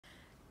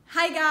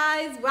Hi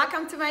guys,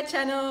 welcome to my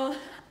channel.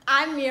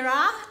 I'm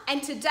Mira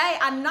and today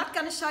I'm not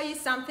going to show you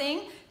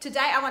something.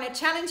 Today I want to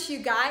challenge you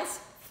guys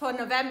for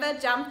November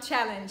Jump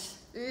Challenge.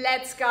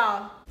 Let's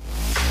go!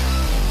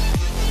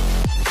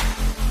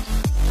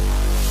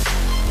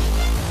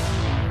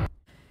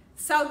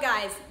 So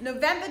guys,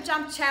 November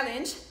Jump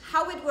Challenge,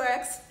 how it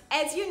works,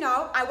 as you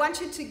know, I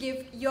want you to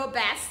give your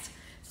best.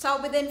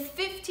 So within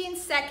 15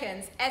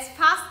 seconds, as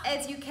fast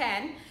as you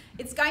can,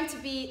 it's going to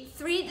be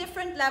 3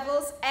 different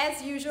levels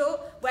as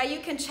usual where you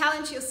can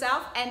challenge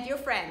yourself and your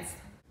friends.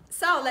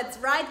 So let's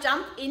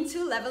jump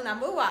into level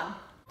number 1.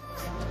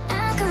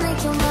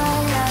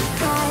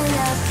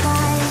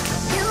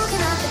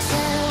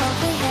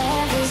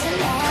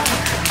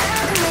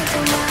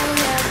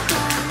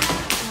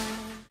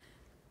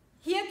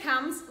 Here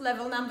comes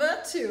level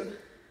number 2.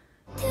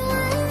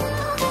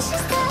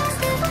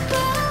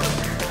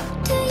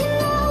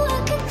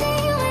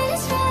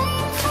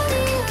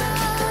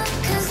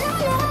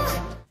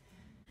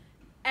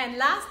 And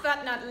last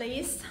but not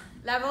least,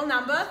 level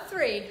number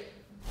 3.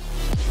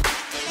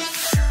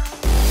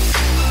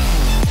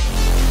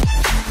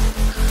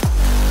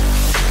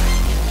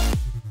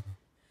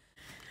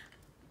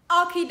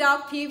 Okie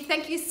dokie,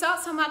 thank you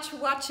so much for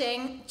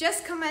watching.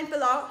 Just comment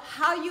below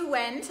how you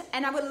went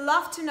and I would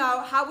love to know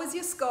how was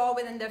your score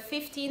within the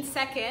 15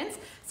 seconds.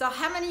 So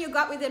how many you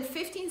got within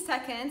 15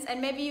 seconds,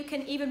 and maybe you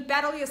can even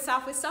battle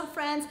yourself with some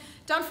friends.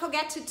 Don't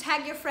forget to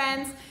tag your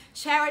friends,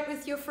 share it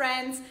with your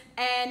friends,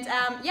 and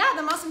yeah,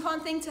 the most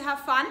important thing, to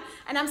have fun.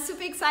 And I'm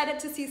super excited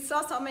to see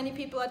so many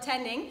people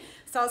attending.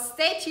 So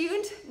stay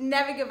tuned,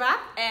 never give up,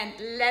 and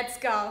let's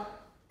go.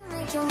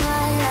 Make your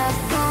mind up,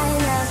 fly,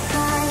 love,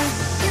 fly.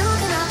 You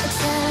cannot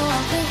pretend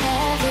what we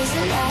have is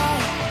a lie.